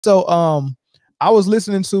So I was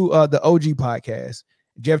listening to the OG podcast.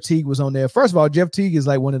 Jeff Teague was on there. First of all, Jeff Teague is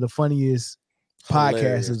like one of the funniest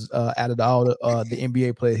podcasters out of all the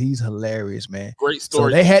NBA players. He's hilarious, man. Great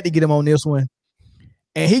story. So they had to get him on this one.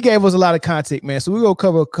 And he gave us a lot of content, man. So we're going to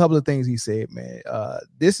cover a couple of things he said, man.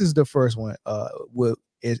 This is the first one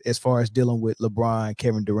as far as dealing with LeBron,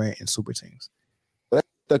 Kevin Durant, and super teams. That's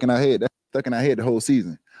stuck in our head. That's stuck in our head the whole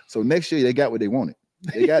season. So next year, they got what they wanted.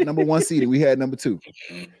 They got number 1 seed, and we had number 2.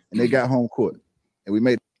 And they got home court. And we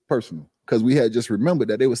made it personal because we had just remembered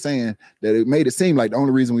that they were saying that it made it seem like the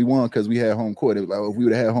only reason we won because we had home court. It was like, if we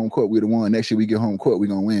would have had home court, we would have won. Next year, we get home court, we're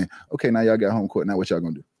going to win. Okay, now y'all got home court. Now what y'all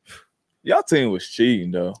going to do? Y'all team was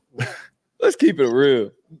cheating, though. Let's keep it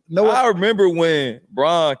real. No, I remember when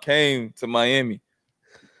Bron came to Miami,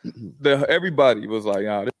 everybody was like,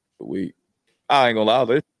 "Oh, this week." I ain't gonna lie,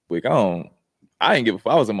 this week I ain't give a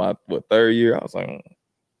fuck. I was in my 3rd year. I was like,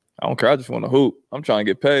 I don't care. I just want to hoop. I'm trying to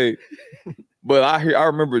get paid. But I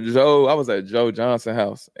remember Joe. I was at Joe Johnson's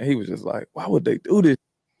house, and he was just like, "Why would they do this?"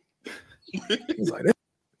 He was like, "That's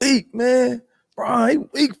weak, man. Bron, he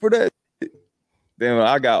weak for that." Then when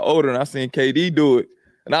I got older and I seen KD do it,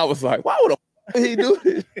 and I was like, why would he do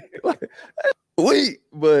it? Like, that's weak.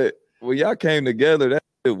 But when y'all came together, that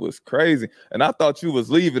shit was crazy. And I thought you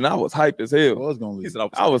was leaving. I was hyped as hell. I was going to leave. He said,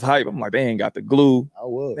 I was hyped. I'm like, they ain't got the glue. I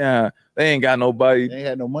was. Yeah, they ain't got nobody. They ain't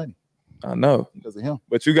had no money. I know. Because of him.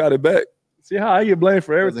 But you got it back. See how I get blamed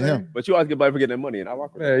for everything? Him. But you always get blamed for getting that money, and I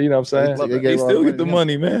rock with that. Yeah, you know what I'm saying? He still get the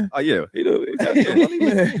money, man. Oh, yeah. He got the money,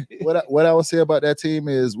 man. What I would say about that team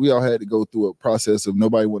is we all had to go through a process of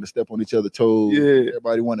nobody wanted to step on each other's toes. Yeah.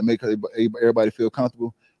 Everybody wanted to make everybody feel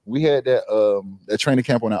comfortable. We had that training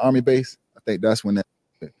camp on the Army base. I think that's when that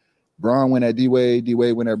Bron went at D-Wade,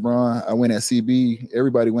 D-Wade went at Bron, I went at CB.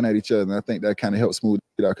 Everybody went at each other, and I think that kind of helped smooth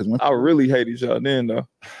it out. Because I really hated y'all then, though.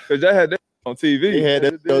 Because y'all had that on TV. They had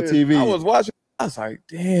that on TV. I was watching. I was like,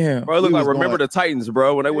 damn. Bro, it looked like Remember the Titans,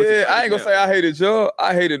 bro. When they went I ain't gonna say I hated y'all.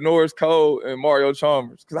 I hated Norris Cole and Mario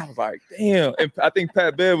Chalmers. Because I was like, damn. And I think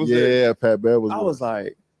Pat Bev was there. Yeah, Pat Bev was I there. was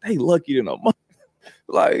like, they lucky to know money.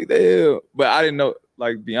 Like, damn. But I didn't know,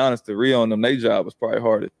 like, be honest, the Rio and them, their job was probably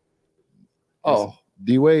harder. Oh.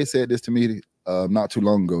 D-Wade said this to me not too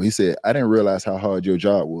long ago. He said, I didn't realize how hard your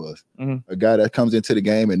job was. Mm-hmm. A guy that comes into the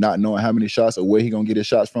game and not knowing how many shots or where he gonna get his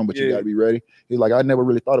shots from, but you gotta be ready. He's like, I never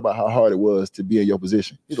really thought about how hard it was to be in your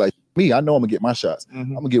position. He's like, me, I know I'm gonna get my shots. Mm-hmm.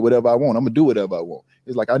 I'm gonna get whatever I want. I'm gonna do whatever I want.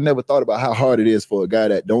 He's like, I never thought about how hard it is for a guy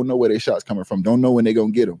that don't know where their shots coming from, don't know when they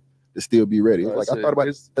gonna get them, to still be ready. He's like, I thought about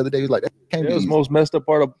this the other day. He's like, that can't be the easy. most messed up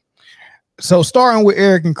part of. So starting with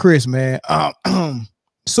Eric and Chris, man,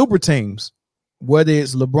 super teams, whether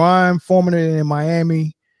it's LeBron forming it in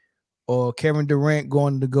Miami or Kevin Durant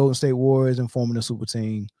going to the Golden State Warriors and forming a super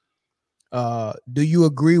team, do you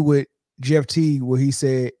agree with Jeff Teague where he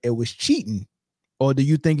said it was cheating, or do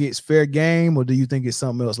you think it's fair game, or do you think it's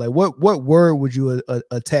something else? Like what word would you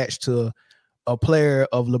attach to a player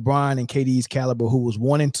of LeBron and KD's caliber who was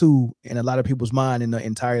 1 and 2 in a lot of people's mind in the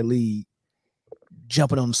entire league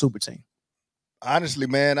jumping on the super team? Honestly,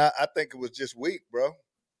 man, I think it was just weak, bro.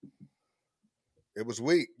 It was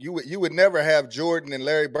weak. You would never have Jordan and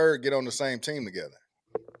Larry Bird get on the same team together.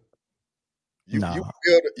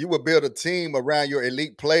 You would build a team around your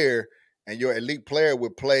elite player, and your elite player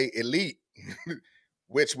would play elite,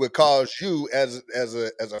 which would cause you as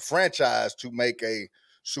a franchise to make a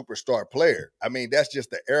superstar player. I mean, that's just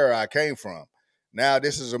the era I came from. Now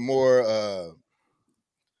this is a more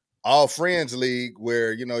all friends league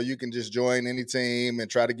where, you know, you can just join any team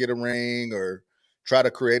and try to get a ring or try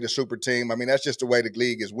to create a super team. I mean, that's just the way the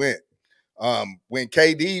league has went. When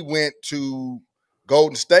KD went to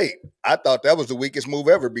Golden State, I thought that was the weakest move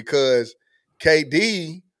ever because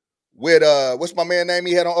KD with what's my man name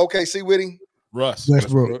he had on OKC with him?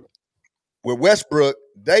 Westbrook. With Westbrook,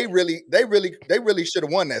 they really should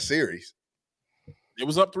have won that series. It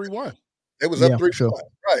was up 3-1. It was up 3-1. Sure.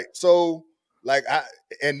 Right. So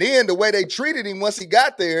and then the way they treated him once he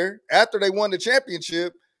got there, after they won the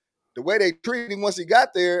championship, the way they treated him once he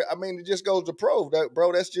got there, I mean, it just goes to prove that,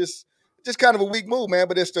 bro. That's just kind of a weak move, man.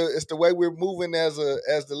 But it's the way we're moving as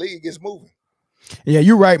the league is moving. Yeah,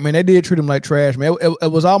 you're right, man. They did treat him like trash, man.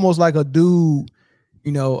 It was almost like a dude,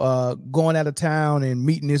 you know, going out of town and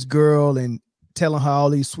meeting this girl and telling her all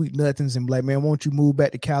these sweet nothings and like, man, won't you move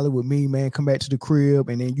back to Cali with me, man? Come back to the crib,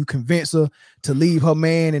 and then you convince her to leave her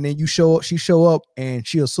man, and then she show up, and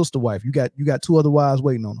she a sister wife. You got 2 other wives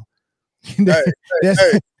waiting on her.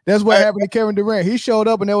 That's what happened to Kevin Durant. He showed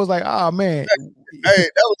up, and it was like, oh man. Hey,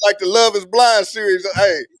 that was like the Love Is Blind series.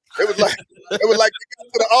 Hey, it was like they got to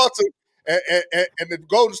the altar, and the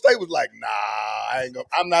Golden State was like, nah,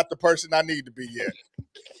 I'm not the person I need to be yet.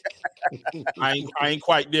 I ain't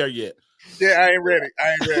quite there yet. Yeah, I ain't ready.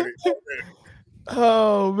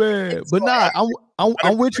 Oh man, but nah,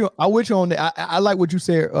 I'm with you. I'm with you on that. I like what you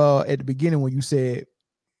said at the beginning when you said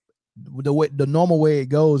the normal way it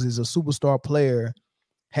goes is a superstar player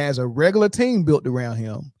has a regular team built around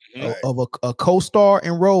him of a co-star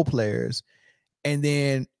and role players, and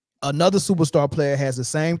then another superstar player has the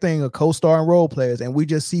same thing, a co-star and role players, and we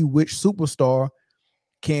just see which superstar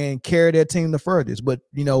can carry their team the furthest. But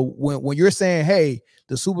you know, when you're saying, hey,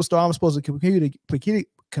 the superstar I'm supposed to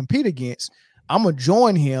compete against, I'm gonna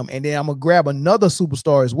join him, and then I'm gonna grab another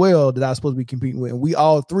superstar as well that I'm supposed to be competing with, and we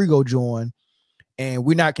all three go join, and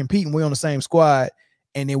we're not competing, we're on the same squad,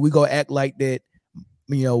 and then we go act like that,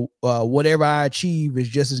 you know, whatever I achieve is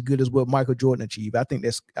just as good as what Michael Jordan achieved. I think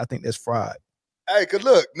that's fraud. Hey, cause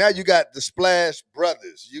look, now you got the Splash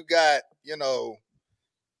Brothers. You got, you know,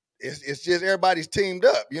 it's just everybody's teamed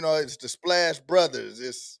up. You know, it's the Splash Brothers.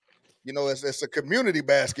 It's, you know, it's a community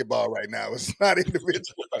basketball right now. It's not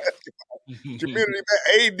individual basketball. Community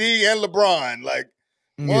AD and LeBron, like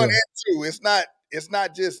 1 and 2. It's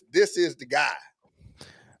not just this is the guy.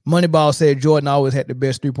 Moneyball said Jordan always had the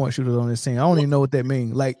best 3-point shooters on his team. I don't even know what that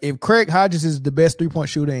means. Like, if Craig Hodges is the best 3-point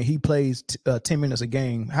shooter and he plays 10 minutes a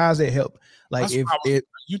game, how does that help? Like,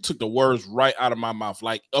 you took the words right out of my mouth.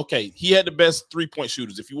 Like, okay, he had the best 3-point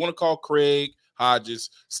shooters. If you want to call Craig Hodges,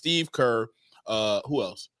 Steve Kerr, who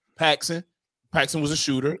else? Paxson. Paxson was a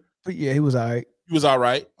shooter. But yeah, he was all right. He was all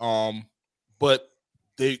right. But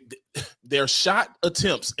their shot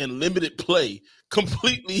attempts and limited play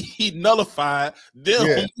completely nullified them.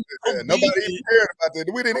 Yeah. Nobody even cared about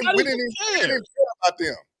that. We didn't even care about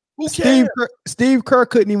them. Who cares? Steve Kerr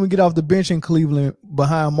couldn't even get off the bench in Cleveland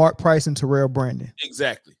behind Mark Price and Terrell Brandon.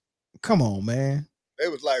 Exactly. Come on, man. They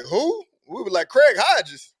was like, who? We were like, Craig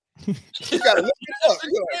Hodges. You gotta look it up.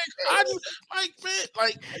 I just like Craig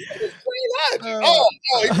Hodges. He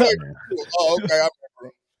played. Oh, okay. I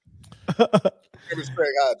remember him. It was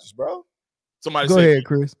Craig Hodges, bro. Somebody go ahead,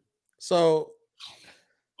 Chris. So,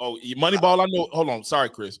 Moneyball. I know. Hold on. Sorry,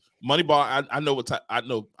 Chris. Moneyball. I know what I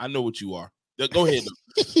know what you are. Go ahead.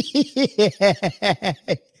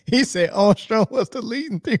 He said Armstrong was the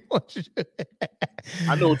leading 3-point shooter.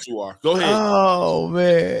 I know what you are. Go ahead. Oh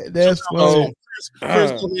man, that's funny.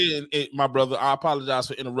 Chris, go ahead, and my brother. I apologize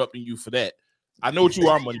for interrupting you for that. I know what you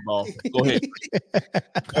are, Moneyball. Go ahead.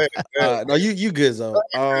 No, you good though.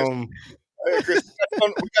 Hey, Chris, we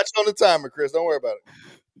got you on the timer, Chris. Don't worry about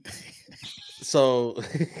it. So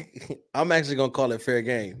I'm actually gonna call it fair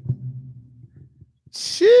game.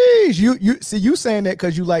 Sheesh, you see, you saying that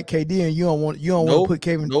because you like KD and you don't want to put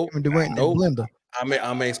Kevin Durant in the blender.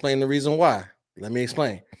 I may explain the reason why. Let me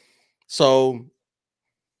explain. So,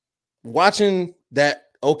 watching that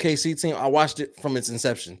OKC team, I watched it from its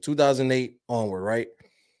inception, 2008 onward, right?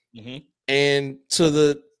 Mm-hmm. And to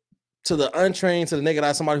the untrained, to the naked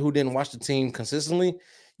eye, somebody who didn't watch the team consistently,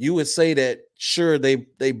 you would say that sure they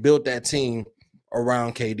built that team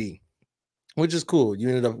around KD, which is cool. You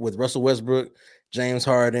ended up with Russell Westbrook, James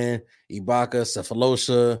Harden, Ibaka,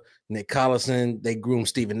 Cephalosha, Nick Collison. They groomed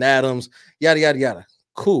Steven Adams, yada, yada, yada.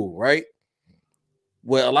 Cool, right?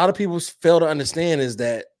 What a lot of people fail to understand is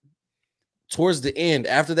that towards the end,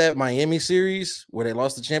 after that Miami series where they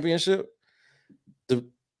lost the championship,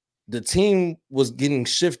 the team was getting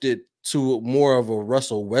shifted to more of a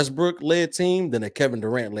Russell Westbrook-led team than a Kevin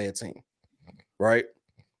Durant-led team, right?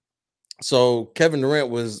 So Kevin Durant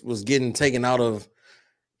was getting taken out of.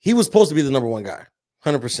 He was supposed to be the number one guy,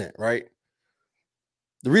 100%, right?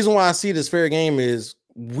 The reason why I see this fair game is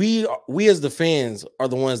we as the fans are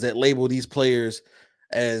the ones that label these players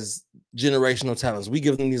as generational talents. We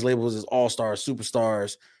give them these labels as all-stars,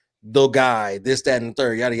 superstars, the guy, this, that, and the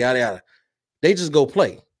third, yada, yada, yada. They just go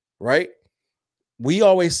play, right? We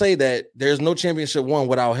always say that there's no championship won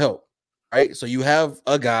without help, right? So you have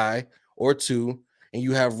a guy or two, and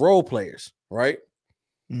you have role players, right?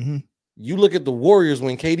 Mm-hmm. You look at the Warriors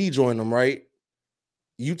when KD joined them, right?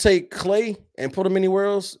 You take Clay and put him anywhere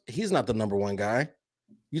else, he's not the number one guy.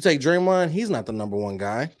 You take Draymond, he's not the number one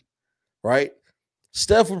guy, right?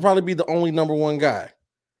 Steph would probably be the only number one guy.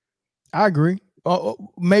 I agree.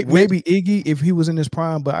 Maybe Iggy if he was in his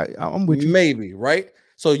prime, but I'm with you. Maybe, right?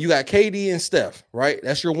 So you got KD and Steph, right?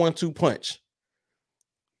 That's your 1-2 punch.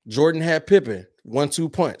 Jordan had Pippen,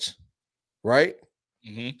 1-2 punch, right?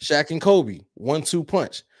 Mm-hmm. Shaq and Kobe, 1-2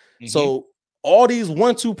 punch. Mm-hmm. So all these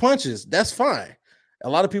 1-2 punches, that's fine. A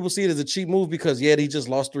lot of people see it as a cheap move because he just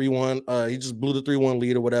lost 3-1. He just blew the 3-1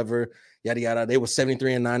 lead or whatever. Yada yada. They were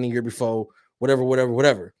 73-9 the year before.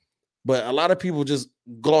 Whatever. But a lot of people just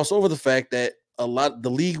gloss over the fact that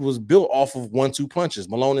the league was built off of 1-2 punches.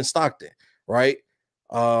 Malone and Stockton, right?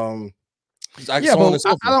 Yeah,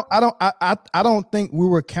 but I don't think we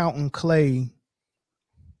were counting Clay.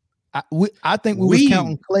 I think we was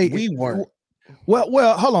counting Clay. We weren't.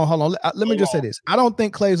 Well, hold on. Let me just say this. I don't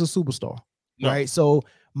think Clay's a superstar, right? So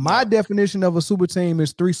my definition of a super team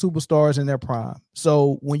is 3 superstars in their prime.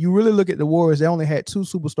 So when you really look at the Warriors, they only had 2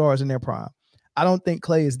 superstars in their prime. I don't think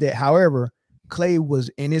Clay is that. However, Clay was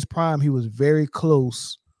in his prime. He was very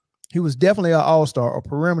close. He was definitely an all-star,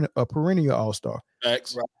 a perennial all-star.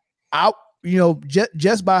 X.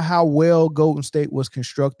 Just by how well Golden State was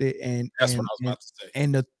constructed and that's what I was about to say.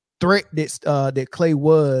 And the threat that Clay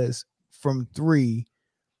was from 3,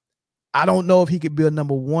 I don't know if he could be a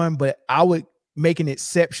number 1, but I would make an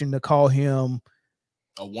exception to call him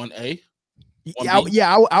a 1A. I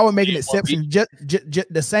would make an exception, just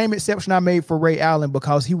the same exception I made for Ray Allen,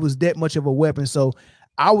 because he was that much of a weapon. So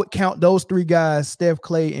I would count those 3 guys, Steph,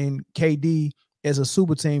 Clay, and KD, as a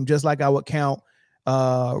super team, just like I would count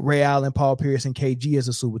Ray Allen, Paul Pierce, and KG as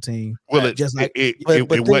a super team. Well, it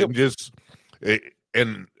wasn't just,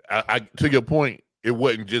 and I to your point, it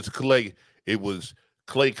wasn't just Clay. It was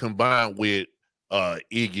Clay combined with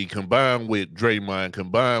Iggy, combined with Draymond,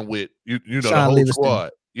 combined with the whole Livingston.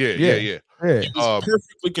 squad. Yeah. It was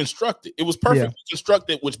perfectly constructed. It was perfectly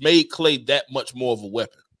constructed, which made Clay that much more of a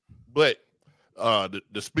weapon. But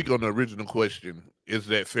to speak on the original question, is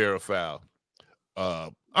that fair or foul?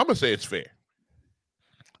 I'm gonna say it's fair.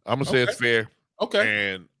 It's fair.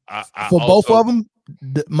 Okay. And I for also, both of them,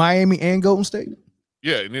 Miami and Golden State.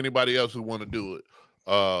 Yeah, and anybody else who want to do it.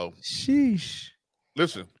 Sheesh.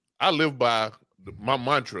 Listen, I live by my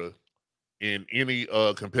mantra in any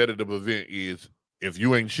competitive event is, if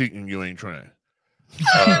you ain't cheating, you ain't trying.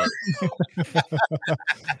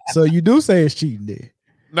 So you do say it's cheating there.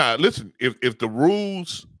 Nah, listen, if the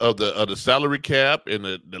rules of the salary cap and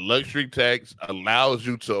the luxury tax allows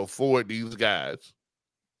you to afford these guys,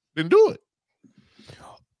 then do it.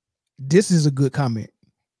 This is a good comment.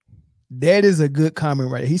 That is a good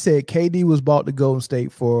comment, right? He said KD was bought to Golden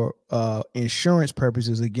State for insurance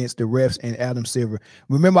purposes against the refs and Adam Silver.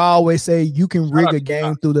 Remember, I always say you can rig a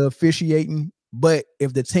game through the officiating, but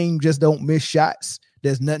if the team just don't miss shots,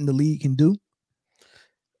 there's nothing the league can do.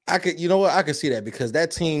 I could see that, because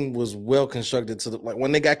that team was well constructed to like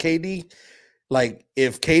when they got KD. Like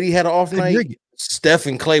if KD had an off night, Steph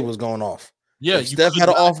and Clay was going off. Yeah, if Steph had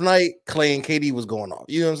an off night, Clay and KD was going off.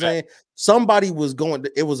 You know what I'm saying? Somebody was going.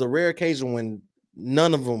 It was a rare occasion when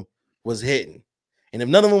none of them was hitting, and if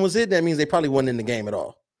none of them was hitting, that means they probably wasn't in the game at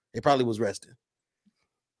all. They probably was resting.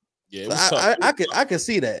 Yeah, so I could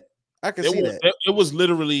see that. I could see that. It was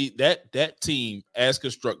literally that team as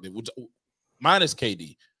constructed, which minus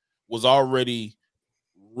KD, was already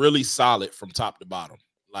really solid from top to bottom.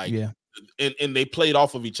 Like, and they played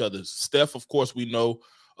off of each other. Steph, of course, we know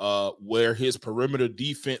where his perimeter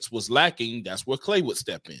defense was lacking. That's where Clay would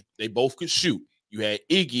step in. They both could shoot. You had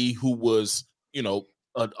Iggy, who was,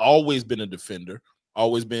 always been a defender,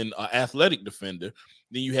 always been an athletic defender.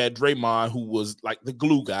 Then you had Draymond, who was like the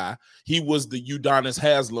glue guy. He was the Udonis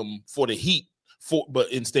Haslem for the Heat,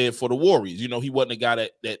 but instead for the Warriors. He wasn't a guy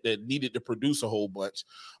that needed to produce a whole bunch.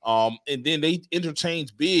 And then they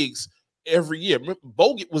interchanged bigs every year. Remember,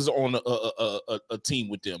 Bogut was on a team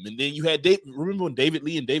with them. And then you had remember when David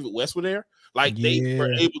Lee and David West were there? Like they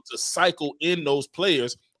were able to cycle in those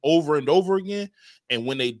players over and over again. And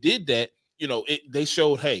when they did that, they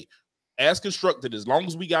showed, hey, as constructed, as long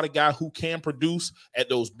as we got a guy who can produce at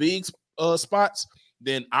those big spots,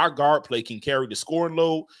 then our guard play can carry the scoring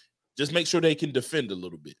load. Just make sure they can defend a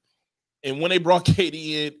little bit. And when they brought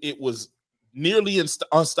KD in, it was nearly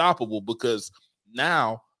unstoppable, because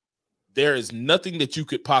now there is nothing that you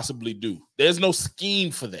could possibly do. There's no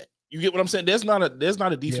scheme for that. You get what I'm saying? There's not a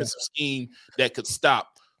defensive scheme that could stop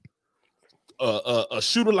a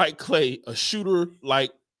shooter like Clay, a shooter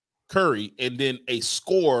like Curry, and then a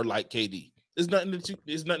scorer like KD. There's nothing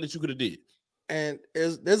that you could have did. And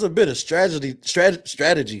there's a bit of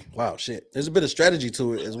strategy. Wow, shit. There's a bit of strategy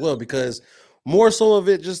to it as well, because more so of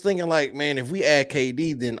it just thinking like, man, if we add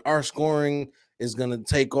KD, then our scoring is gonna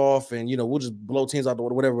take off, and we'll just blow teams out the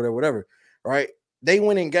water, whatever. Right? They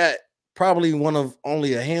went and got probably one of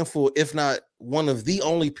only a handful, if not one of the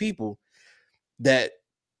only people that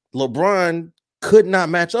LeBron could not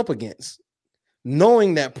match up against,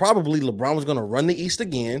 knowing that probably LeBron was gonna run the East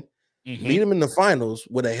again. Lead him in the finals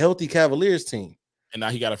with a healthy Cavaliers team. And now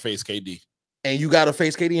he got to face KD. And you got to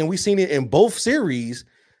face KD. And we've seen it in both series.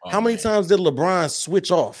 How many times did LeBron switch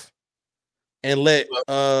off and let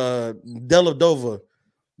Dellavedova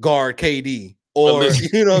guard KD? Or,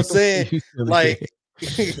 you know what I'm saying? Like, at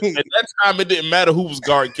that time, it didn't matter who was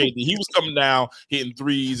guarding KD. He was coming down, hitting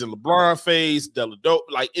threes, and LeBron face,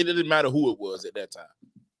 like it didn't matter who it was at that time.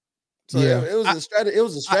 So it was a strategy. It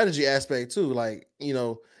was a strategy aspect too. Like, you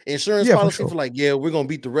know, insurance policy for like, yeah, we're gonna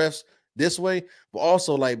beat the refs this way, but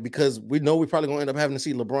also like because we know we're probably gonna end up having to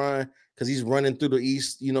see LeBron because he's running through the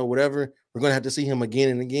East, you know, whatever. We're gonna have to see him again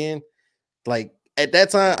and again. Like at that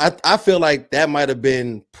time, I feel like that might have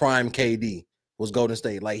been prime KD was Golden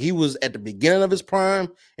State. Like he was at the beginning of his prime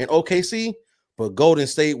in OKC, but Golden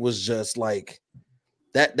State was just like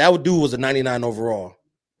that. That dude was a 99 overall.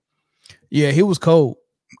 Yeah, he was cold.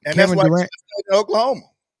 And Kevin that's why Durant he stayed in Oklahoma.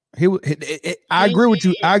 I agree with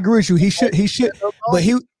you. I agree with you. He should, but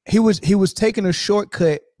he was taking a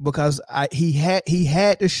shortcut because he had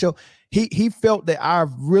to show he felt that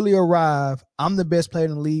I've really arrived. I'm the best player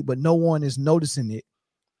in the league, but no one is noticing it.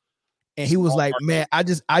 And he was like, man, I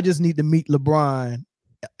just need to meet LeBron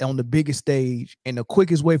on the biggest stage, and the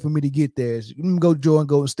quickest way for me to get there is go join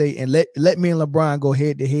Golden State and let me and LeBron go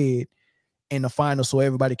head to head in the finals so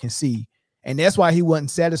everybody can see. And that's why he wasn't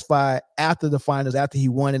satisfied after the finals, after he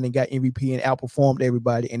won it and got MVP and outperformed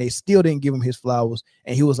everybody, and they still didn't give him his flowers.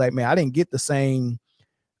 And he was like, man, I didn't get the same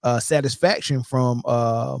satisfaction from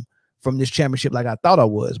this championship like I thought I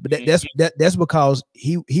was. But that's because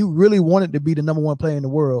he really wanted to be the number one player in the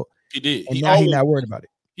world. He did. And now he's not worried about it.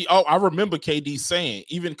 I remember KD saying,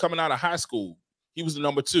 even coming out of high school, he was the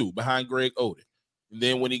number 2 behind Greg Oden. And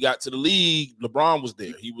then when he got to the league, LeBron was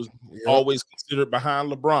there. He was always considered behind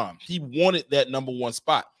LeBron. He wanted that number 1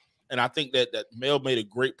 spot. And I think that Mel made a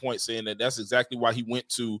great point saying that that's exactly why he went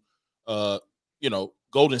to,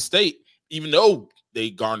 Golden State, even though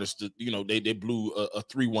they garnished, they blew a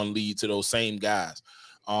 3-1 lead to those same guys.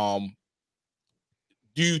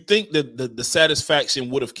 Do you think that the satisfaction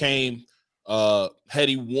would have came had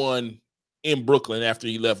he won in Brooklyn after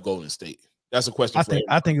he left Golden State? That's a question.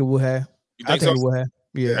 I think it would have. I think it would have.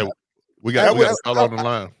 Yeah. Hey, we got a call on the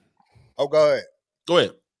line. Oh, go ahead. Go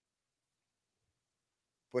ahead.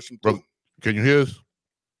 Push him through. Bro, can you hear us?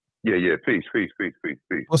 Yeah. Peace.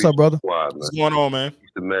 What's up, brother? Squad, What's going on, man?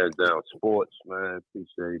 It's the Man Down Sports, man.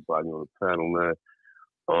 Appreciate everybody on the panel, man.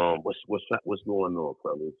 What's going on,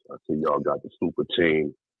 fellas? I see y'all got the super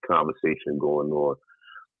team conversation going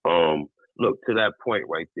on. Look, to that point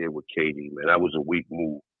right there with KD, man, that was a weak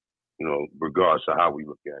move, regardless of how we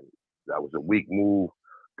look at it. That was a weak move.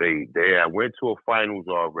 They went to a finals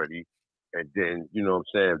already, and then, you know what I'm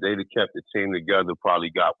saying, if they'd have kept the team together, probably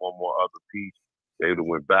got one more other piece, they would have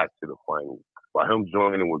went back to the finals. By him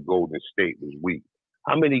joining with Golden State was weak.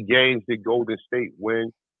 How many games did Golden State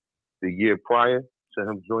win the year prior to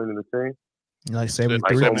him joining the team? Like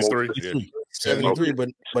 73. 73, but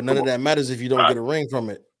none of that matters if you don't get a ring from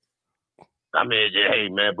it. I mean, hey,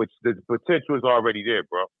 man, but the potential is already there,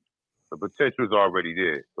 bro. The potential is already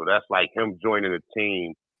there. So that's like him joining a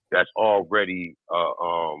team that's already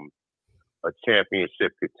a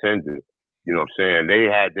championship contender. You know what I'm saying? They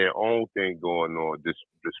had their own thing going on.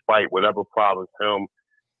 Despite whatever problems him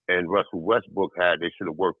and Russell Westbrook had, they should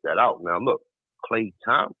have worked that out. Now, look, Klay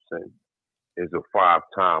Thompson is a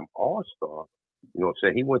 5-time All-Star. You know what I'm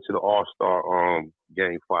saying? He went to the All-Star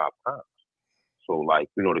game 5 times. So, like,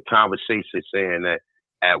 the conversation saying that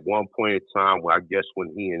at one point in time, I guess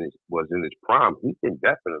when he was in his prime, he can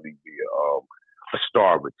definitely be a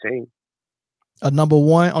star of a team. A number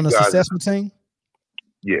 1 on a successful team?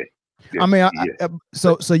 Yeah. I mean,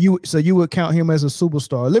 so you would count him as a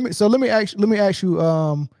superstar. Let me ask you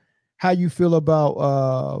how you feel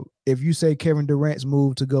about if you say Kevin Durant's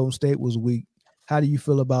move to Golden State was weak. How do you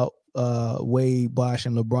feel about Wade, Bosh,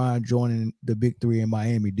 and LeBron joining the Big Three in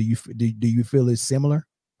Miami? Do you feel it's similar?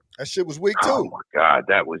 That shit was weak too. Oh my God,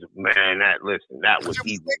 that was that was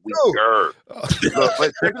even weaker. Look,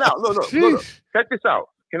 but check it out. Look. Check this out.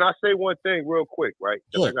 Can I say one thing real quick, right?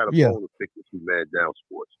 Sure. I got a phone to pick with you, Man Down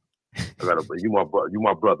Sports. You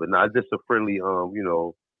my brother. Now, just a friendly,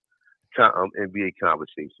 NBA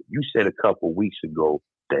conversation. You said a couple weeks ago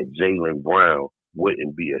that Jaylen Brown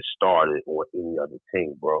wouldn't be a starter on any other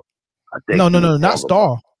team, bro. I think no, not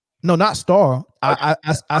star. No, not star. I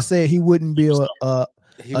said he wouldn't be a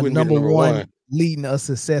number one leading a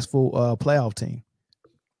successful playoff team.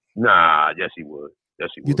 Nah, yes he would.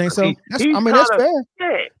 You think so? That's fair.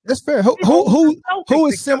 Yeah. That's fair.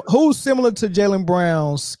 Who's similar to Jaylen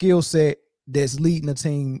Brown's skill set that's leading the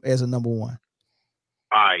team as a number 1?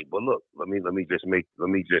 All right, but look, let me just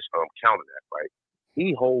counter that, right?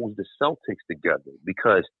 He holds the Celtics together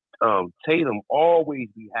because Tatum always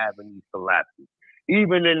be having these collapses.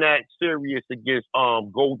 Even in that series against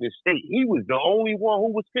Golden State, he was the only one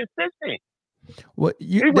who was consistent.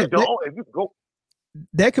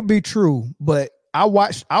 That could be true, but I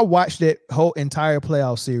watched that whole entire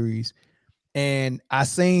playoff series, and I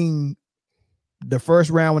seen the first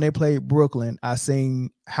round when they played Brooklyn. I seen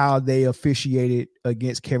how they officiated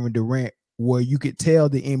against Kevin Durant, where you could tell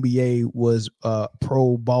the NBA was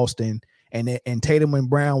pro Boston, and Tatum and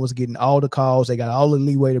Brown was getting all the calls. They got all the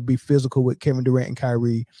leeway to be physical with Kevin Durant and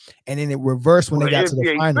Kyrie, and then it reversed when they got to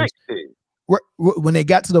the finals. When they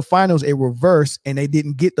got to the finals, it reversed, and they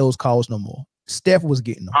didn't get those calls no more. Steph was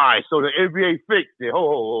getting them. All right, so the NBA fixed it.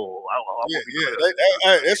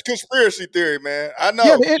 It's conspiracy theory, man. I know.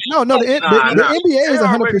 Yeah, the NBA is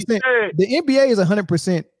 100%. The NBA is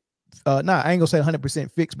 100%. I ain't gonna say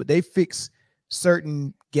 100% fixed, but they fix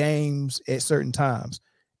certain games at certain times.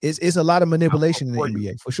 It's a lot of manipulation in the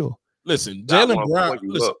NBA for sure. Listen, Jaylen Brown.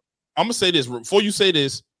 Listen, I'm gonna say this before you say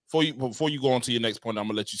this. Before you go on to your next point, I'm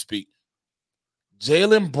gonna let you speak.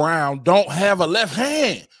 Jaylen Brown don't have a left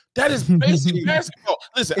hand. That is basic basketball.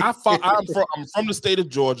 Listen, I'm from the state of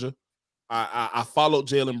Georgia. I followed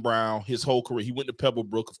Jaylen Brown his whole career. He went to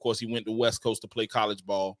Pebblebrook. Of course, he went to West Coast to play college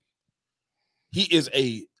ball. He is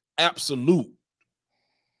a absolute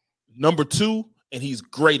number 2, and he's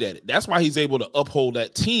great at it. That's why he's able to uphold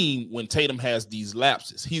that team when Tatum has these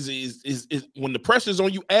lapses. When the pressure's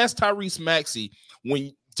on you, ask Tyrese Maxey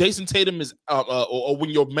when Jason Tatum is or when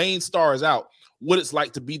your main star is out, what it's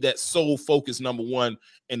like to be that sole focus number 1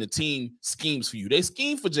 and the team schemes for you. They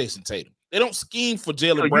scheme for Jason Tatum. They don't scheme for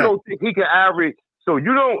Jaylen Brown. You don't think he can average? So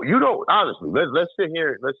you don't honestly. Let's sit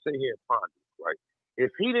here and ponder, right? If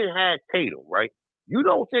he didn't have Tatum, right? You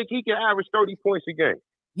don't think he can average 30 points a game?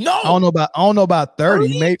 No, I don't know about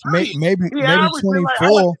 30. Maybe 24. Like,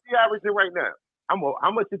 how much is he averaging right now?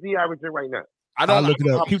 How much is he averaging right now? I'll look it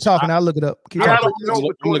up. Keep talking. I'll look it up.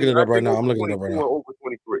 I'm looking it up right now. Over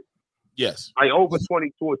 23. Yes. Like over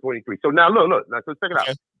 22 or 23. So now look. Now so check it out.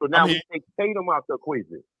 Okay. So now we take Tatum out the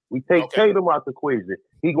equation. Tatum out the equation.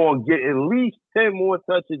 He's gonna get at least 10 more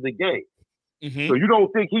touches a game. Mm-hmm. So you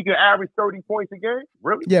don't think he can average 30 points a game?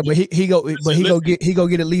 Really? Yeah, but he go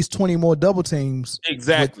get at least 20 more double teams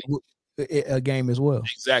exactly with a game as well.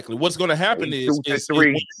 Exactly. What's going to happen is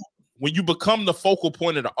when you become the focal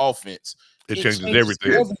point of the offense, it changes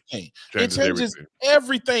everything. It changes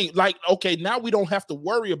everything. Like, okay, now we don't have to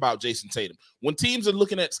worry about Jason Tatum. When teams are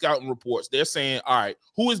looking at scouting reports, they're saying, all right,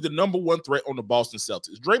 who is the number 1 threat on the Boston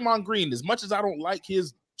Celtics? Draymond Green, as much as I don't like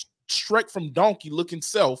his Shrek from Donkey looking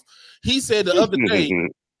self, he said the other day,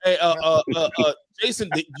 Jason,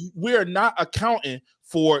 we're not accounting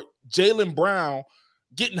for Jaylen Brown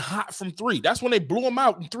getting hot from 3. That's when they blew him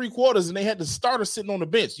out in 3 quarters and they had the starter sitting on the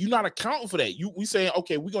bench. You're not accounting for that. We saying,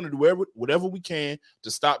 okay, we're going to do whatever we can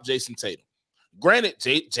to stop Jason Tatum. Granted,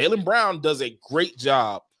 Jaylen Brown does a great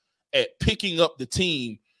job at picking up the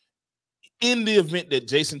team in the event that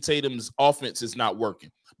Jason Tatum's offense is not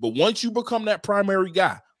working. But once you become that primary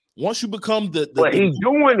guy, once you become but he's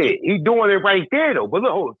doing it. He's doing it right there, though. But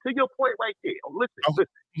look, to your point right there.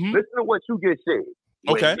 Listen to what you just said.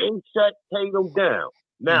 Okay. When they shut Tatum down.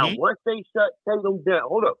 Now, once they shut Tatum down,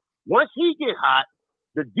 hold up. Once he get hot,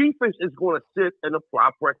 the defense is going to sit and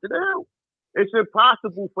apply pressure down. It's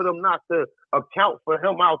impossible for them not to account for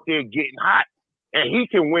him out there getting hot. And he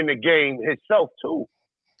can win the game himself, too.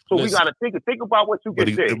 So we got to think about what you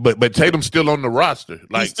just said. But Tatum's still on the roster.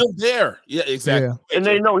 Like, he's still there. Yeah, exactly. Yeah. And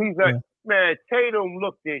they know he's like, man, Tatum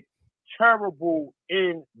looked terrible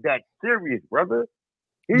in that series, brother.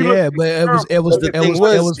 But it was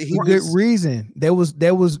for good reason. They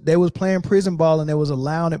was playing prison ball and they was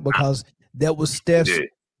allowing it because that was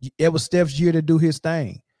Steph's year to do his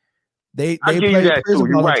thing. They played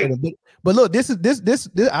prison ball. Right. But look, this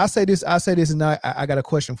I say this, and I got a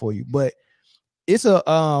question for you. But it's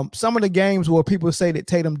some of the games where people say that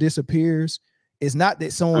Tatum disappears. It's not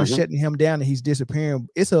that someone's shutting him down and he's disappearing.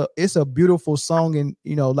 It's a beautiful song, and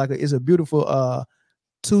it's a beautiful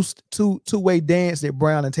two-way dance that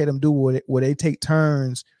Brown and Tatum do where they take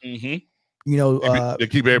turns. To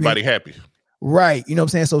keep everybody happy. Right. You know what I'm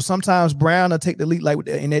saying? So sometimes Brown will take the lead, like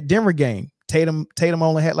in that Denver game. Tatum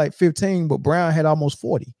only had like 15, but Brown had almost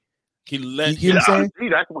 40. He let you know what I'm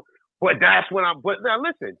saying? But now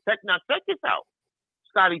listen, check this out.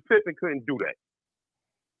 Scottie Pippen couldn't do that.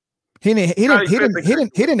 He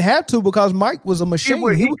didn't have to because Mike was a machine.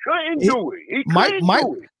 He couldn't do it.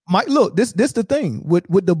 Mike, look, this the thing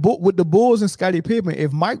with the Bulls and Scottie Pippen.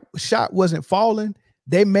 If Mike's shot wasn't falling,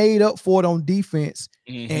 they made up for it on defense,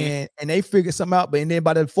 and they figured something out. But then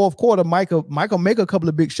by the fourth quarter, Michael make a couple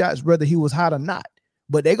of big shots, whether he was hot or not.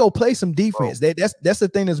 But they go play some defense. That's the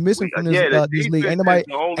thing that's missing from this league. Ain't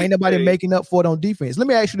nobody making up for it on defense. Let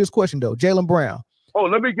me ask you this question though, Jaylen Brown. Oh,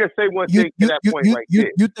 let me just say one thing to that point right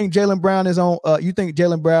there. You think Jaylen Brown is on? You think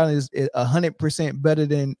Jaylen Brown is 100% better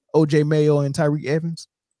than OJ Mayo and Tyreek Evans?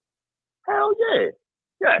 Hell yeah.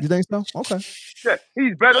 Yeah. You think so? Okay. Yeah,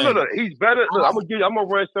 he's better. Look, he's better. Look, I'm gonna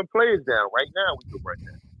run some players down right now. We can run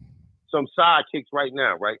down some sidekicks right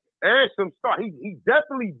now, right? And some stars. He's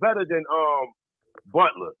definitely better than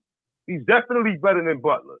Butler. He's definitely better than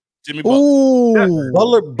Butler. Jimmy Butler.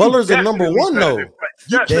 Ooh. Butler's a number one though.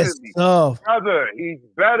 That's tough. Brother, he's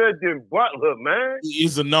better than Butler, man.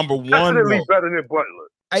 He's a number one. Definitely better than Butler.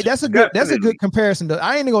 Hey, that's a good comparison though.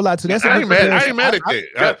 I ain't gonna lie to you. I ain't mad at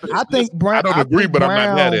that. I think Brown. I don't agree, but I'm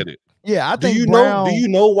not mad at it. Yeah, I think. Do you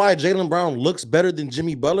know why Jaylen Brown looks better than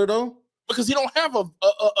Jimmy Butler though? Because he don't have a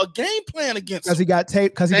game plan against him. Because he got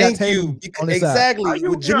tape. Because he got tape. Exactly.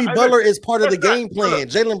 Jimmy Butler is part of the game plan.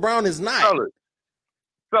 Jaylen Brown is not.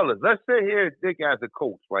 Fellas, let's sit here and think as a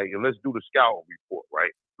coach, right? And let's do the scouting report,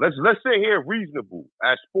 right? Let's sit here reasonable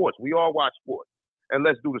as sports. We all watch sports, and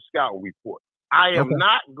let's do the scouting report. I am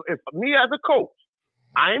not. If me as a coach,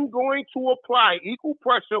 I am going to apply equal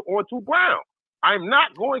pressure onto Brown. I'm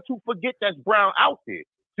not going to forget that's Brown out there.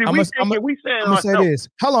 See, I'm gonna say this.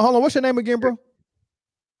 Hold on. What's your name again, bro?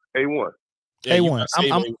 A1. Yeah,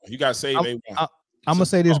 A1. You got to save A1. I'm gonna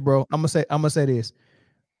say this, bro. I'm gonna say this.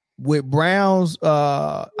 With Brown's,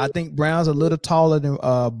 I think Brown's a little taller than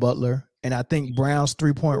Butler, and I think Brown's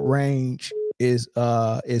 3-point range is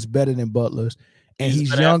better than Butler's, and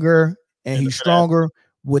he's younger and he's stronger.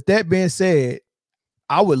 With that being said,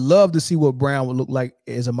 I would love to see what Brown would look like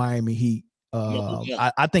as a Miami Heat.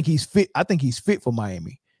 I think he's fit. I think he's fit for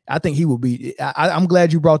Miami. I think he will be. I'm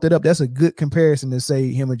glad you brought that up. That's a good comparison to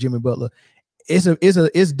say him and Jimmy Butler.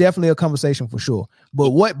 It's definitely a conversation for sure.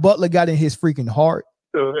 But what Butler got in his freaking heart,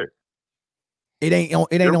 it ain't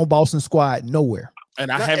on Boston squad nowhere. And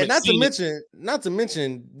not to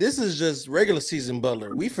mention, this is just regular season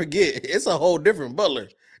Butler. We forget it's a whole different Butler.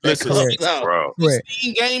 Listen, bro.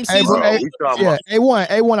 Game season.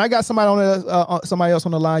 A1. I got somebody else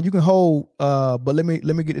on the line. You can hold, but let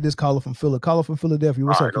me get to this caller from Philly. Caller from Philadelphia.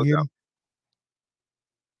 What's up? Can you hear me?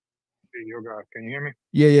 Can you hear me?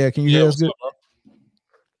 Yeah. Can you hear us good?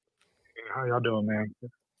 How y'all doing, man?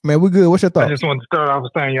 Man, we're good. What's your thought? I just wanted to start off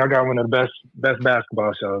saying y'all got one of the best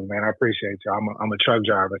basketball shows, man. I appreciate y'all. I'm a truck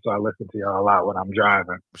driver, so I listen to y'all a lot when I'm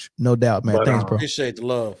driving. No doubt, man. Thanks, bro. Appreciate the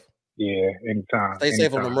love. Yeah, anytime. Stay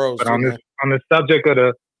safe on the road. But on the subject of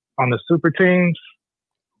the super teams,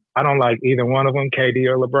 I don't like either one of them, KD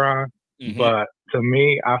or LeBron. Mm-hmm. But to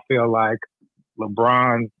me, I feel like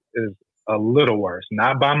LeBron is a little worse,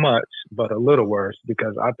 not by much, but a little worse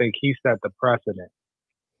because I think he set the precedent.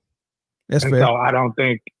 That's fair. So I don't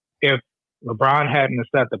think if LeBron hadn't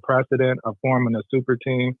set the precedent of forming a super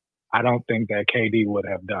team, I don't think that KD would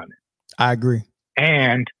have done it. I agree.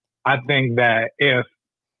 And I think that if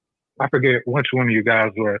I forget which one of you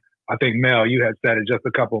guys were, I think Mel, you had said it just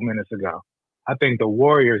a couple minutes ago. I think the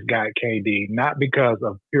Warriors got KD not because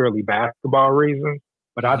of purely basketball reasons,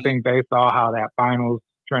 but I think they saw how that finals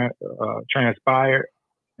transpired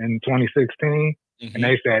in 2016, and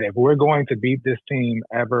they said, if we're going to beat this team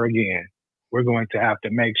ever again, we're going to have to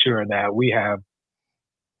make sure that we have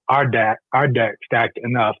our deck stacked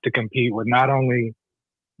enough to compete with not only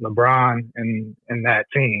LeBron and that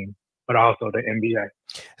team, but also the NBA.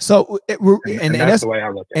 So, and that's the way I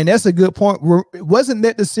look at it. And that's a good point. Wasn't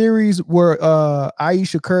that the series where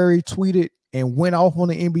Aisha Curry tweeted and went off on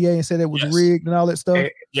the NBA and said it was rigged and all that stuff?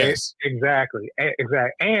 Yes, exactly.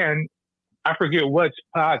 And I forget which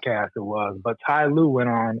podcast it was, but Ty Lue went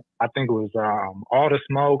on, I think it was All the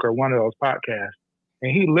Smoke or one of those podcasts,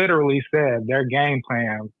 and he literally said their game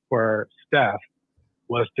plan for Steph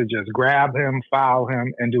was to just grab him, foul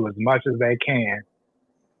him, and do as much as they can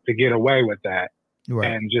to get away with that,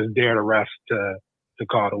 and just dare the refs to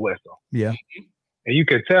call the whistle. Yeah. And you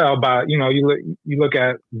could tell by, you look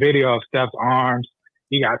at video of Steph's arms,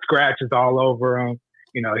 he got scratches all over him,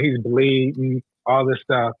 he's bleeding, all this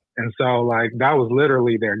stuff. And so, like, that was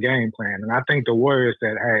literally their game plan. And I think the Warriors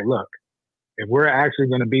said, hey, look, if we're actually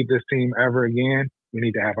going to beat this team ever again, we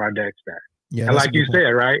need to have our decks back. Yeah, and like you said,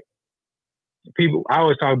 right? I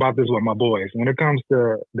always talk about this with my boys. When it comes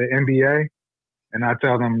to the NBA, and I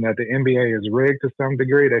tell them that the NBA is rigged to some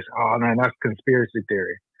degree, they say, oh, man, that's conspiracy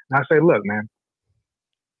theory. And I say, look, man,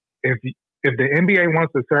 if the NBA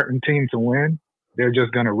wants a certain team to win, they're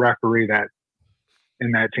just going to referee that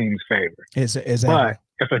in that team's favor. Exactly. But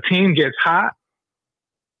if a team gets hot,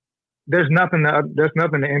 there's nothing the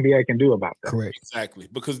NBA can do about that. Correct. Exactly.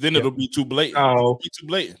 Because then it'll be too blatant.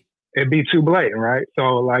 It'd be too blatant, right?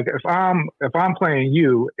 So, like, if I'm playing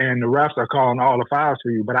you and the refs are calling all the fouls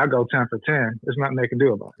for you, but I go 10 for 10, there's nothing they can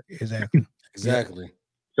do about it. Exactly. Exactly.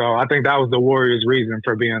 So I think that was the Warriors' reason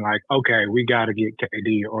for being like, okay, we got to get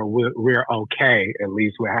KD, or we're okay at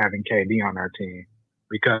least with having KD on our team,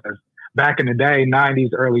 because back in the day,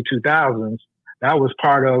 90s, early 2000s, that was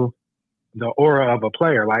part of the aura of a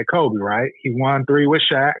player like Kobe, right? He won 3 with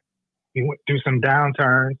Shaq. He went through some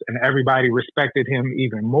downturns, and everybody respected him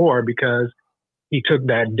even more because he took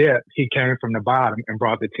that dip. He came from the bottom and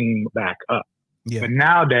brought the team back up. Yeah. But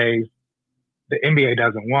nowadays, the NBA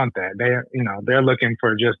doesn't want that. They're looking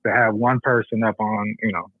for just to have one person up on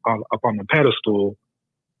the pedestal,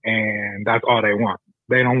 and that's all they want.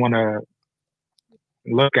 They don't want to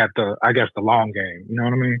look at the long game. You know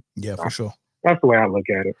what I mean? Yeah, for sure. That's the way I look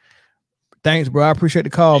at it. Thanks, bro. I appreciate the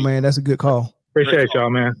call, man. That's a good call. Appreciate y'all,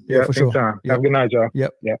 man. Yeah, for sure. Anytime. Have a good night, y'all.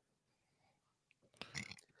 Yep.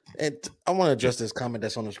 And I want to address this comment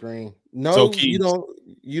that's on the screen. No,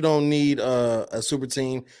 you don't need a super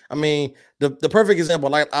team. I mean, the perfect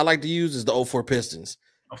example I like to use is the 04 Pistons.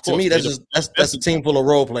 To me, that's a team full of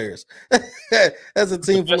role players. That's a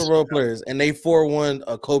team full of role players, and they 4-1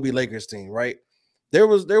 a Kobe Lakers team, right? There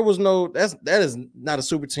was no that is not a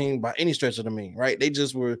super team by any stretch of the mean, right? They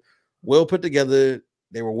just were well put together,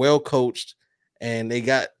 they were well coached, and they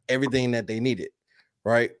got everything that they needed,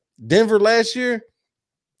 right? Denver last year,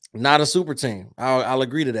 not a super team. I'll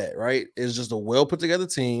agree to that, right? It's just a well put together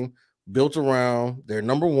team built around their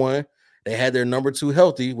number one. They had their number 2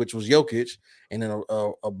 healthy, which was Jokic, and then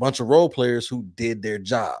a bunch of role players who did their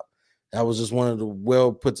job. That was just one of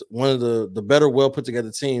the better well put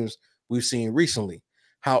together teams we've seen recently.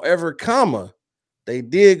 However, they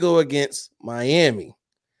did go against Miami.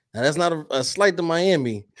 Now that's not a slight to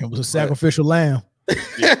Miami. It was a sacrificial lamb.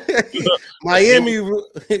 Miami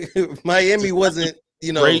wasn't,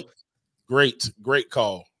 great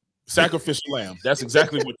call. Sacrificial lamb. That's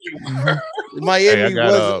exactly what you Miami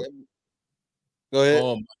wasn't. Go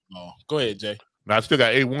ahead. Go ahead, Jay. Now I still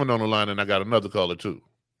got A1 on the line, and I got another caller too.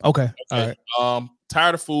 Okay. All right.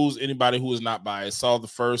 Tired of fools. Anybody who is not biased saw the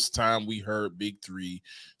first time we heard Big Three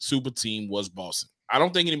super team was Boston. I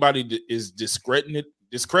don't think anybody is discrediting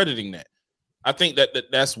that. I think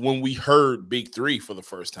that's when we heard Big Three for the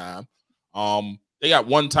first time. They got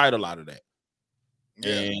one title out of that,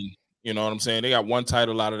 and you know what I'm saying. They got one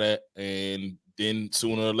title out of that, and then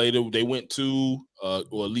sooner or later they went to,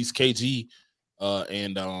 or at least KG,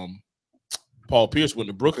 and Paul Pierce went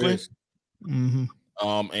to Brooklyn. Mm-hmm.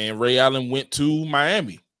 And Ray Allen went to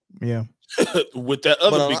Miami. Yeah. With that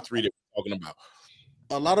other Big Three that we're talking about.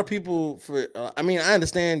 A lot of people I mean, I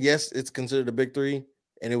understand, yes, it's considered a Big Three,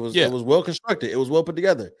 and it was well constructed, it was well put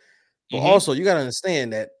together. But also you gotta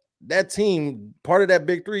understand that team, part of that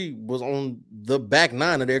Big Three was on the back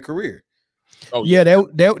 9 of their career. Oh yeah,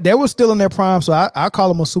 they were still in their prime. So I call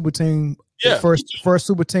them a super team. Yeah, first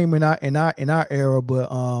super team in our era,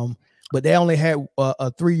 but they only had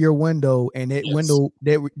a 3-year window, and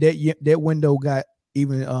that window got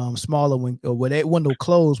even smaller when that window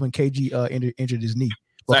closed when KG injured his knee,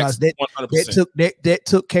 because that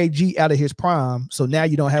took KG out of his prime. So now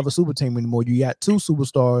you don't have a super team anymore. You got 2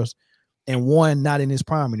 superstars and one not in his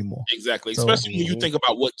prime anymore. Exactly. So, especially when you think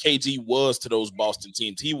about what KG was to those Boston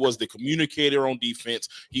teams. He was the communicator on defense.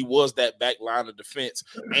 He was that back line of defense,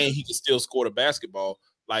 and he could still score the basketball.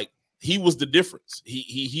 Like, he was the difference.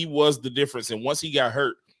 He was the difference. And once he got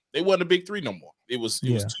hurt, they wasn't a Big Three no more. It was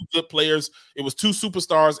 2 good players. It was 2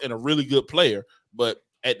 superstars and a really good player. But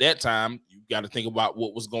at that time, you got to think about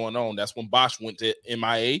what was going on. That's when Bosch went to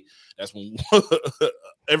MIA. That's when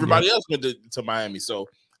everybody else went to Miami. So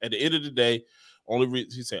at the end of the day, only reason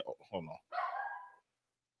he said, hold on.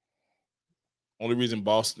 Only reason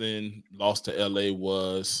Boston lost to LA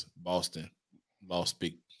was Boston lost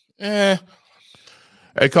big.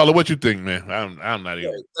 Hey, caller, what you think, man? I'm not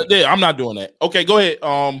even. Yeah, I'm not doing that. Okay, go ahead.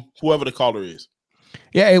 Whoever the caller is.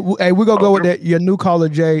 Yeah, hey, we're gonna go with that. Your new caller,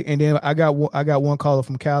 Jay, and then I got one caller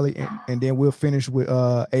from Cali, and then we'll finish with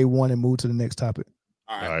A1 and move to the next topic.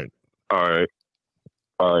 All right.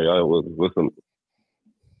 Listen.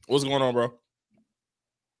 What's going on, bro?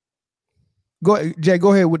 Go ahead, Jay.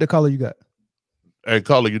 Go ahead with the caller you got. Hey,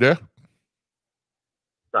 caller, you there?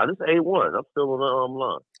 Nah, this is A1. I'm still on the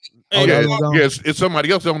line. Yes, it's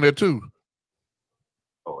somebody else on there too.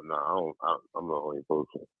 Oh no, I'm not on your post.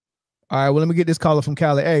 All right, well, let me get this caller from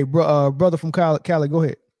Cali. Hey, brother from Cali, go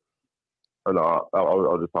ahead. No, I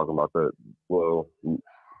was just talking about that. Well,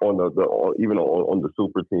 on even on the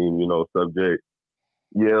super team, subject.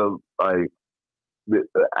 Yeah, like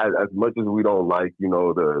as much as we don't like,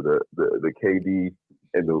 the KD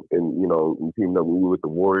and the team that we were with the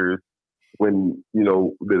Warriors. when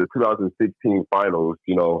the 2016 finals,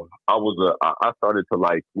 I started to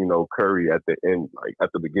like Curry at the end, like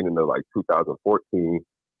at the beginning of like 2014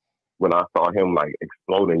 when I saw him like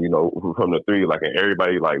exploding, from the three, like, and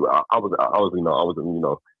everybody like I was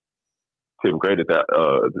fifth grade at that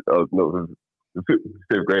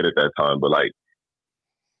fifth grade at that time, but like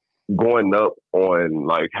going up on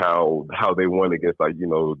like how they won against like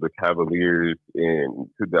the Cavaliers in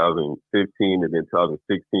 2015, and then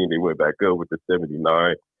 2016 they went back up with the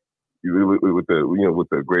 79 with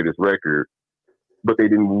the greatest record, but they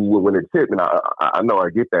didn't win a tip. And I know I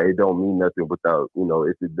get that it don't mean nothing without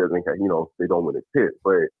if it doesn't have, they don't win a tip.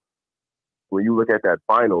 But when you look at that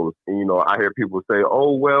finals, and I hear people say,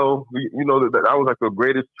 oh well, that was like the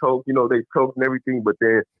greatest choke, they choked and everything, but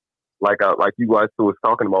then like you guys was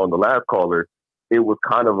talking about on the last caller, it was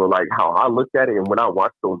kind of like how I looked at it. And when I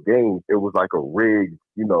watched those games, it was like a rigged,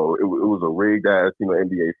 it was a rigged ass,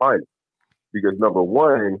 NBA final. Because number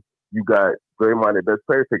one, you got Draymond, the best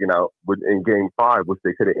player, taken out in game 5, which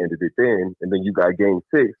they could have ended it then. And then you got game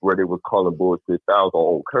 6, where they was calling bullshit fouls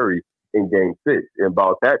on Curry in game 6. And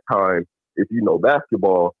about that time, if you know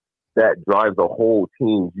basketball, that drives the whole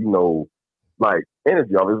team's, like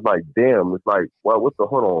energy off. It's like, damn, it's like, well, what's the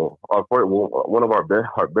hold on? One of our best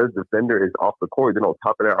defender is off the court. Then on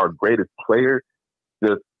top of that, our greatest player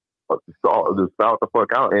just fouled the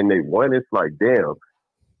fuck out, and they won. It's like, damn.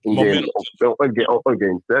 And then on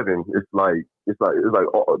game 7, it's like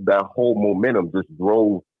that whole momentum just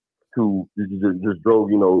drove to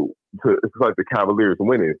it's like the Cavaliers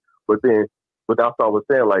winning. But that's what I was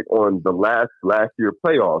saying. Like on the last year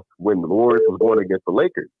playoffs when the Warriors was going against the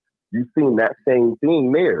Lakers, you seen that same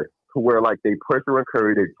thing there, to where like they pressuring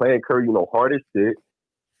Curry, they playing Curry, hard as shit.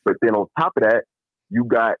 But then on top of that, you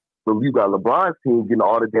got LeBron's team getting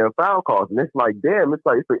all the damn foul calls, and it's like, damn, it's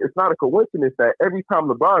not a coincidence that every time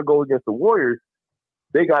LeBron goes against the Warriors,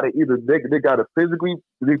 they gotta physically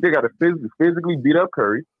beat up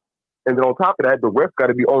Curry, and then on top of that, the refs got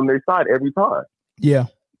to be on their side every time. Yeah.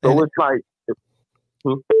 So it's like,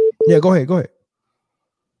 yeah, go ahead.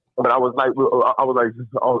 But I was like,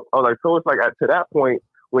 so it's like to that point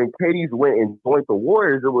when Katie's went and joined the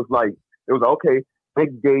Warriors, it was okay. They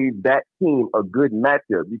gave that team a good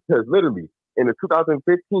matchup, because literally in the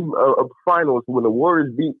 2015 finals, when the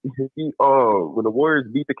Warriors beat the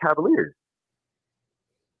Cavaliers,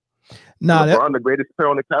 LeBron, the greatest player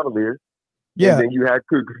on the Cavaliers, yeah, and then you had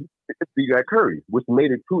Curry, which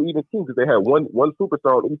made it 2 even teams, because they had one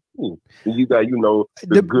superstar on each team. And you got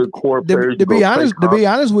the good core players. To be honest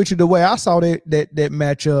with you, the way I saw that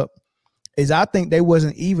matchup is I think they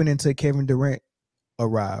wasn't even until Kevin Durant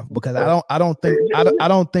arrived, because I don't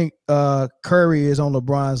think Curry is on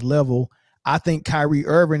LeBron's level. I think Kyrie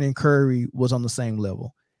Irving and Curry was on the same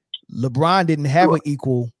level. LeBron didn't have an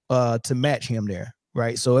equal to match him there,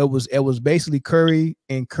 right? So it was basically Curry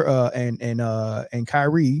and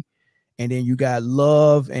Kyrie, and then you got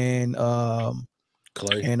Love and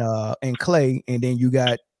Clay and Clay, and then you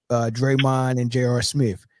got Draymond and J.R.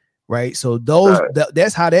 Smith, right? So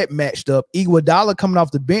that's how that matched up. Iguodala coming off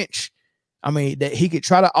the bench, I mean, that he could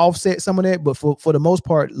try to offset some of that, but for the most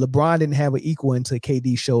part, LeBron didn't have an equal until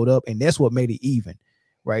KD showed up, and that's what made it even,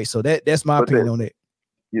 right? So that's my opinion on it.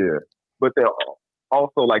 Yeah, but then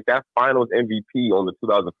also like that Finals MVP on the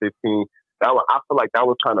 2015, I feel like that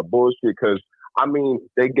was kind of bullshit, because I mean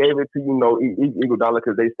they gave it to Iguodala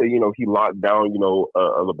because they say he locked down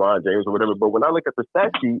LeBron James or whatever. But when I look at the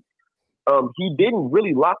stat sheet, he didn't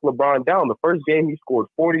really lock LeBron down. The first game he scored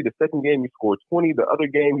 40, the second game he scored 20, the other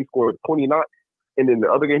game he scored 29, and then the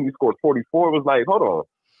other game he scored 44. It was like, hold on.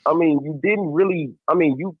 I mean, you didn't really.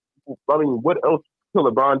 What else can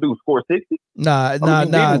LeBron do? Score 60? Nah.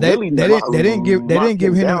 They didn't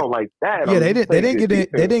give him down like that. Yeah, they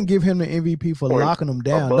didn't give him the MVP for locking him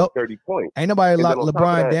down. No, 30 points. Ain't nobody locked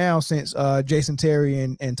LeBron down since Jason Terry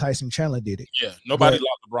and Tyson Chandler did it. Yeah, nobody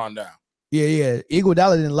locked LeBron down. Yeah.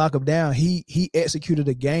 Iguodala didn't lock him down. He executed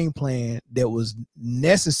a game plan that was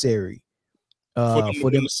necessary for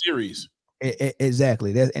them the series.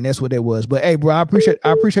 Exactly. That's what it was. But hey, bro, I appreciate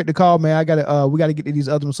the call, man. We gotta get to these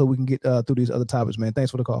other ones so we can get through these other topics, man. Thanks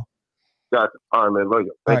for the call. Gotcha. All right, man. Love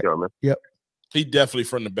you. Thank you, man. Yep. He definitely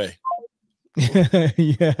from the Bay. Yeah.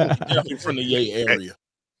 He definitely from the Yay area.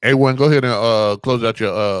 Hey, one, go ahead and close out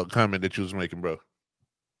your comment that you was making, bro.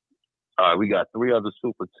 We got 3 other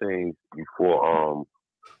super teams before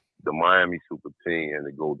the Miami super team and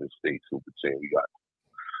the Golden State super team. We got,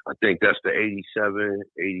 I think that's the 87,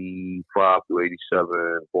 85 through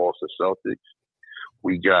 87 Boston Celtics.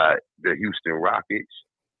 We got the Houston Rockets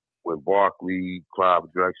with Barkley, Clive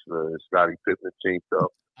Drexler, and Scottie Pippen teamed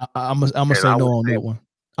up. I'm gonna say no on that one.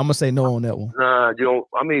 I'm gonna say no on that one. Nah, you don't.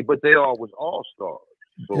 I mean, but they all was all stars.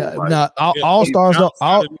 So all stars.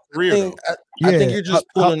 I think you're just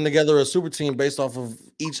pulling together a super team based off of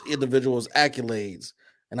each individual's accolades,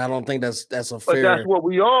 and I don't think that's a fair. But that's what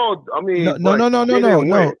we all. I mean, no.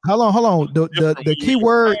 Hold on.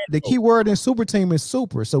 The key word in super team is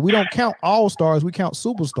super. So we don't count all stars. We count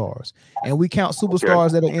superstars, and we count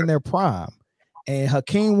superstars that are in their prime. And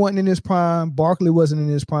Hakeem wasn't in his prime. Barkley wasn't in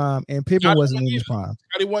his prime, and Pippen wasn't in his prime.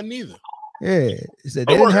 Scottie wasn't either. Yeah, they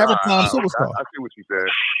didn't have a prime superstar. I see what you said.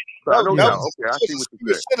 So I know now. Okay, I see what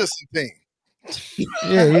you said. Citizen thing.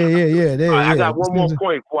 Yeah. I got one more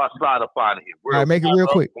point before I slide up out of here. All right, make it real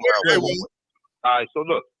quick. All right, so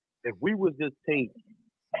look, if we was just take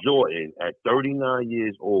Jordan at 39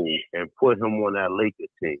 years old and put him on that Lakers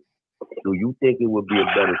team, do you think it would be a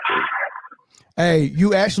better team? Hey,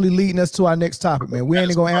 you actually leading us to our next topic, man. We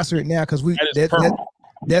ain't gonna answer it now because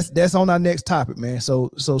that's on our next topic, man. So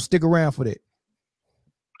stick around for that.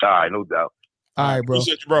 All right, no doubt. All right, bro.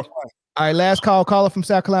 Appreciate you, bro. All right, last caller from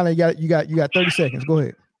South Carolina. You got 30 seconds. Go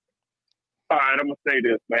ahead. All right, I'm gonna say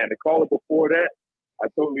this, man. The caller before that, I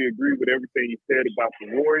totally agree with everything you said about the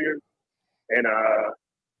Warriors and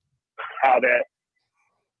how that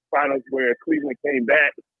finals where Cleveland came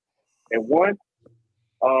back and won.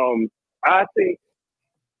 I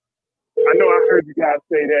know I heard you guys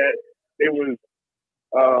say that it was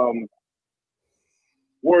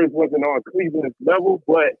Warriors wasn't on Cleveland's level,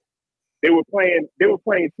 but they were playing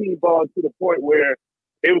team ball to the point where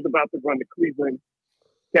they was about to run the Cleveland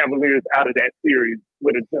Cavaliers out of that series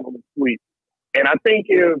with a gentleman's sweep. And I think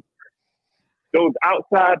if those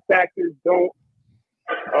outside factors don't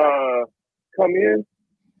come in,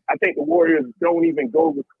 I think the Warriors don't even go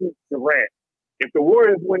recruit Durant. If the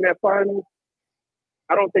Warriors win that final,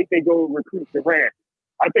 I don't think they go recruit Durant.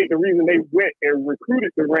 I think the reason they went and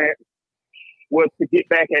recruited Durant was to get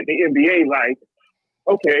back at the NBA like,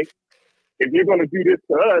 okay, if you're going to do this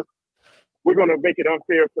to us, we're going to make it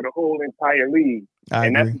unfair for the whole entire league.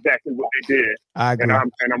 That's exactly what they did. I agree. And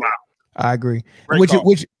I'm out. I agree.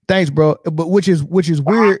 Which thanks, bro. But which is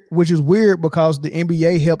weird because the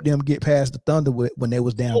NBA helped them get past the Thunder when they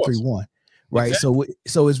was down 3-1. Right. Exactly.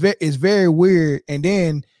 So it's very weird. And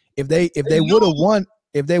then if they would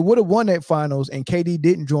have won that finals and KD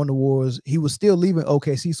didn't join the Warriors, he was still leaving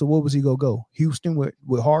OKC. So what was he gonna go? Houston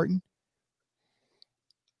with Harden?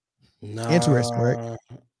 No, interesting, right?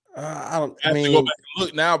 I mean, go back and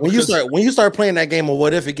look now when you start playing that game of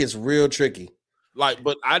what if, it gets real tricky. Like,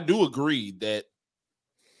 but I do agree that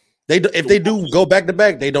if they do go back to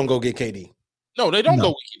back, they don't go get KD. No, they don't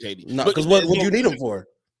go get KD. No, because what do you need him for?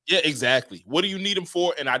 Yeah, exactly. What do you need him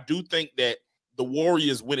for? And I do think that the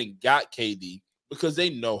Warriors went and got KD because they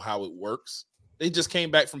know how it works. They just came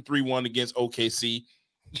back from 3-1 against OKC.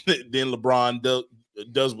 Then LeBron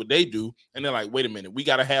does what they do, and they're like, wait a minute, we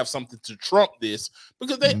got to have something to trump this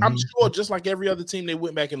because I'm sure just like every other team, they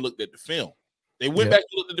went back and looked at the film. They went back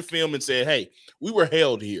and looked at the film and said, hey, we were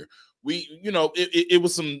held here. We, it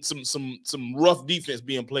was some rough defense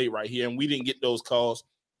being played right here, and we didn't get those calls.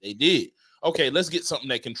 They did. Okay, let's get something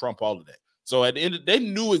that can trump all of that. So at the end, they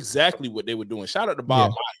knew exactly what they were doing. Shout out to Bob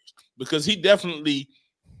Myers because he definitely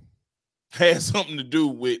had something to do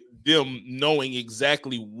with them knowing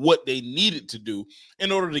exactly what they needed to do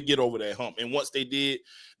in order to get over that hump. And once they did,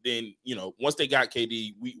 then once they got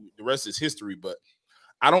KD, the rest is history. But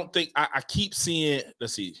I don't think I keep seeing.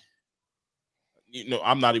 Let's see.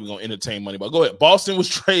 I'm not even gonna entertain money, but go ahead. Boston was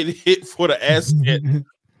traded for the asset.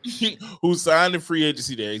 Who signed the free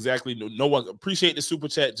agency there? Exactly. No one appreciate the super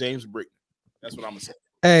chat, James Brick. That's what I'm gonna say.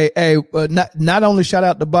 Hey, not only shout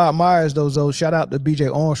out to Bob Myers though, shout out to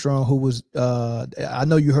BJ Armstrong, who was I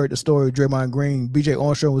know you heard the story of Draymond Green. BJ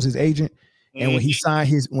Armstrong was his agent, and when he signed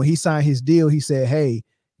his deal, he said, hey,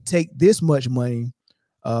 take this much money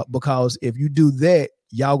because if you do that,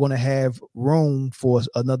 y'all gonna have room for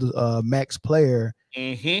another max player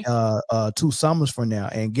 2 summers from now.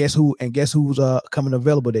 And guess who's coming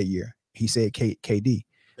available that year? He said KD.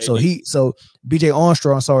 So BJ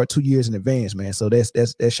Armstrong saw it 2 years in advance, man. So that's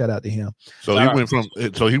shout out to him. So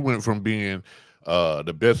he went from being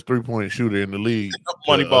the best 3-point shooter in the league,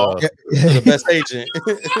 Moneyball, to the best agent.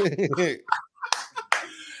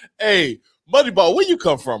 Hey, Moneyball, where you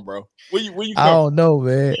come from, bro? Where you come I don't know,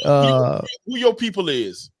 man. Who your people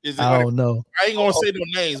is it? I don't know. I ain't gonna say no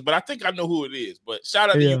names, but I think I know who it is. But shout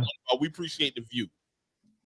out to you, Moneyball. We appreciate the view.